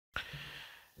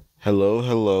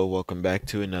Hello, welcome back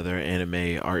to another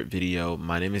anime art video.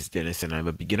 My name is Dennis and I'm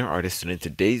a beginner artist, and in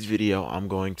today's video I'm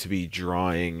going to be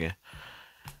drawing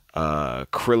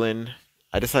Krillin.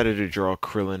 I decided to draw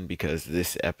Krillin because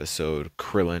this episode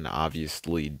Krillin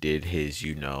obviously did his,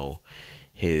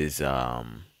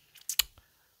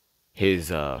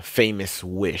 his famous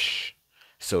wish,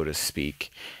 so to speak.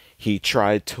 He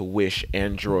tried to wish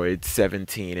androids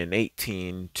 17 and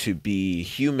 18 to be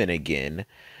human again.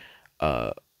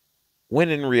 When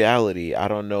in reality, I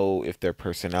don't know if their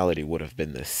personality would have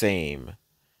been the same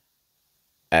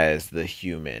as the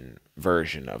human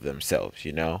version of themselves,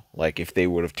 you know? Like if they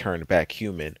would have turned back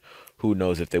human, who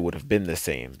knows if they would have been the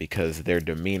same, because their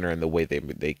demeanor and the way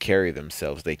they carry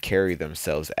themselves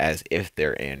as if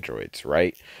they're androids,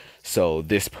 right? So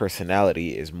this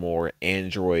personality is more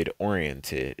android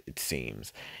oriented, it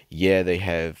seems. Yeah, they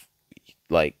have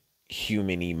like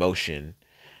human emotion,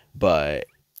 but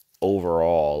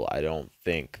overall, I don't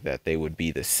think that they would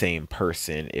be the same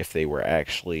person if they were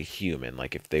actually human,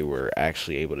 like if they were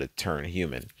actually able to turn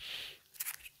human.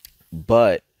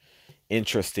 But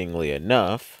interestingly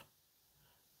enough,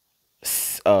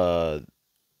 uh,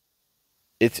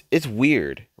 it's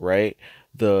weird, right?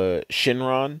 The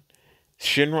Shinron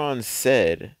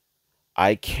said,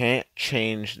 "I can't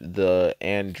change the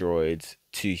androids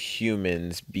to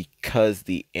humans because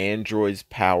the androids'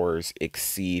 powers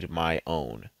exceed my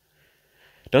own."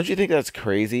 Don't you think that's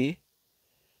crazy?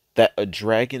 That a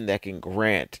dragon that can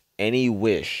grant any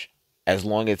wish as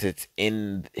long as it's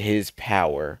in his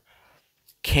power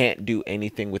can't do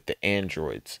anything with the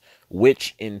androids,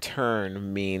 which in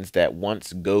turn means that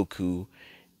once Goku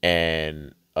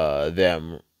and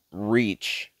them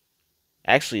reach,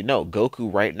 actually no,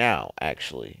 Goku right now,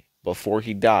 actually, before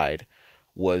he died,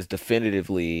 was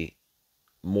definitively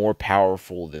more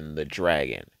powerful than the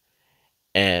dragon.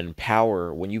 And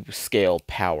power, when you scale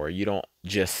power, you don't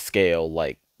just scale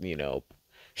like,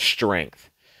 strength.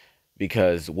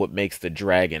 Because what makes the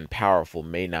dragon powerful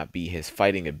may not be his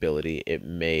fighting ability. It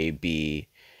may be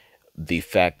the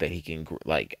fact that he can,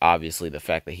 like, obviously the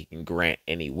fact that he can grant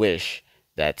any wish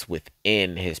that's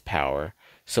within his power.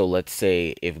 So let's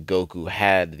say if Goku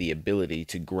had the ability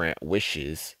to grant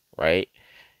wishes, right?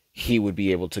 He would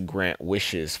be able to grant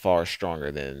wishes far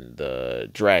stronger than the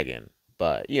dragon.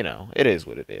 But, it is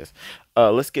what it is.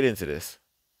 Let's get into this.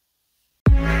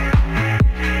 A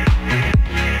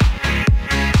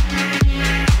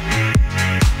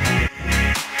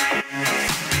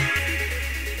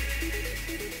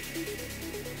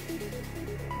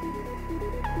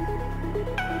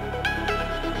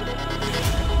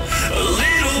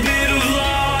little bit of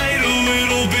light, a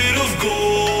little bit of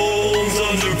gold.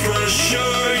 Under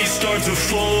pressure, you start to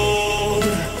fold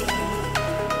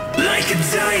like a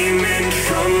diamond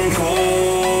from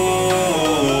gold.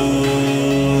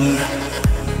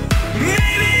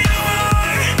 Maybe you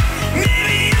are,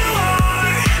 maybe you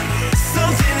are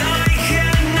something I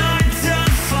cannot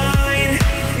define.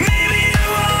 Maybe you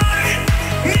are,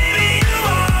 maybe you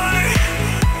are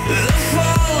the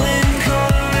fallen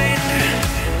kind.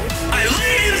 I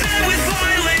lay in bed with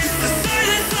violence, the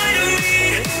silent side of me.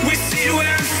 We see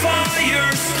where fire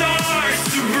starts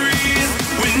to breathe.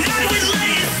 When I would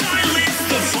lay in silence,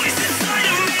 the voice inside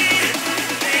of me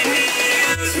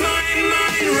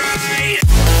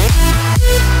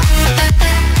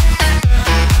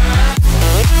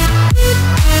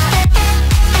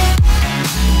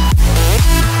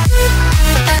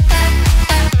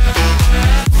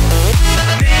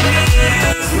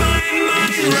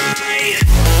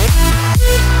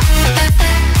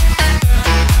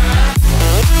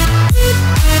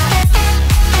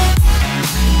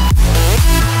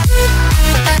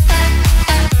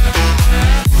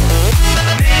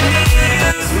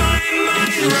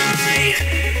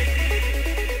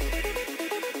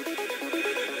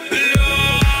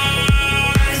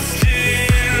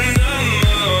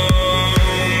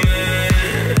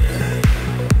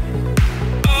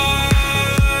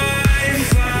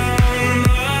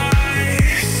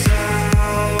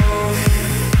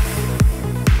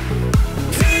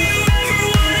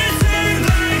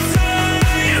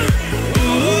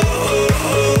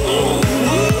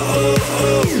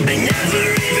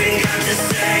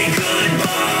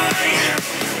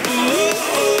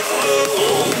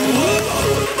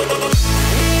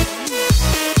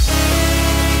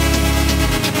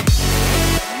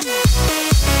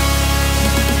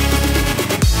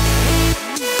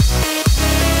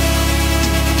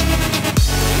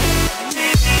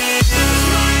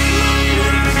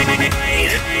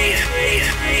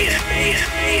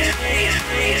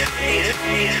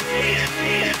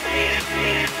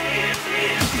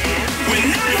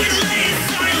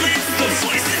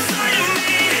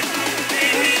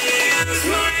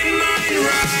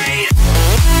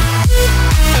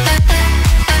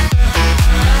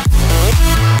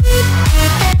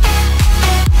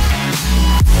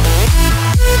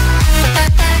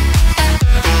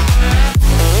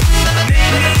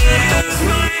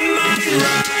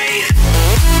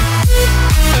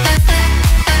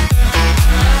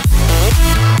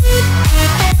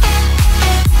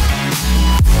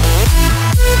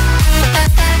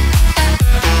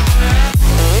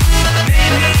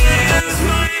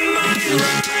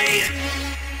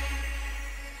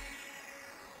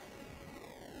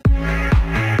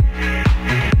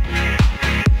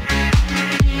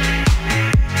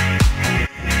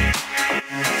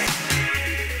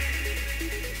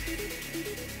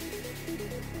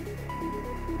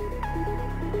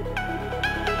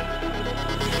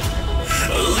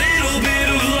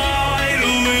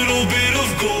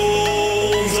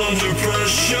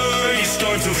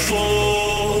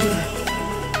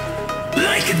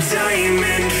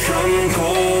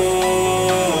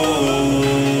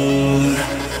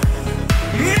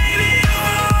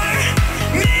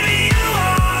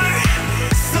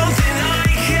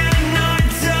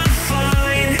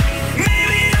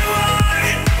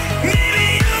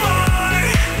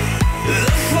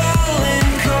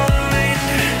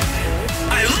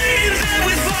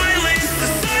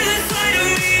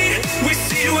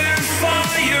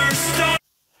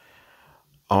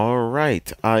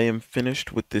right, I am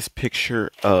finished with this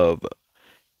picture of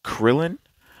Krillin.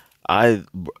 I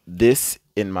this,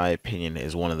 in my opinion,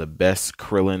 is one of the best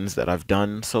Krillins that I've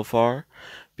done so far,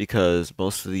 because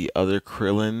most of the other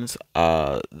Krillins,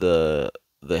 the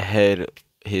head,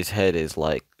 his head is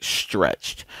like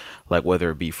stretched, like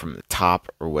whether it be from the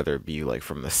top or whether it be like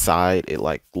from the side, it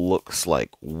like looks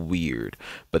like weird.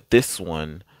 But this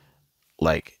one,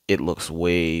 like, it looks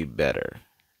way better,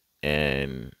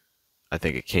 and I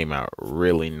think it came out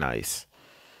really nice.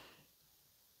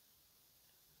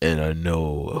 And I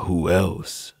know who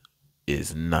else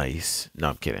is nice. No,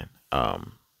 I'm kidding.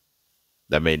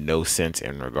 That made no sense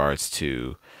in regards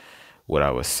to what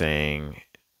I was saying,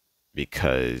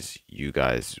 because you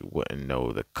guys wouldn't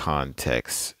know the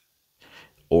context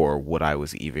or what I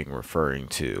was even referring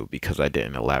to, because I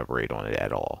didn't elaborate on it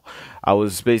at all. I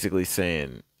was basically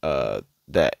saying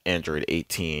that Android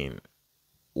 18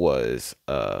 was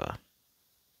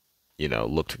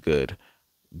looked good,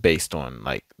 based on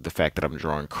like the fact that I'm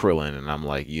drawing Krillin, and I'm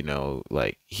like,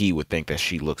 like he would think that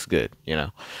she looks good.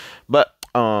 But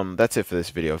that's it for this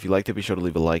video. If you liked it, be sure to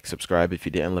leave a like, subscribe. If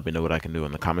you didn't, let me know what I can do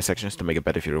in the comment sections to make it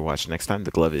better if you were to watch next time.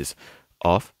 The glove is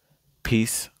off.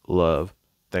 Peace, love.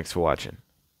 Thanks for watching.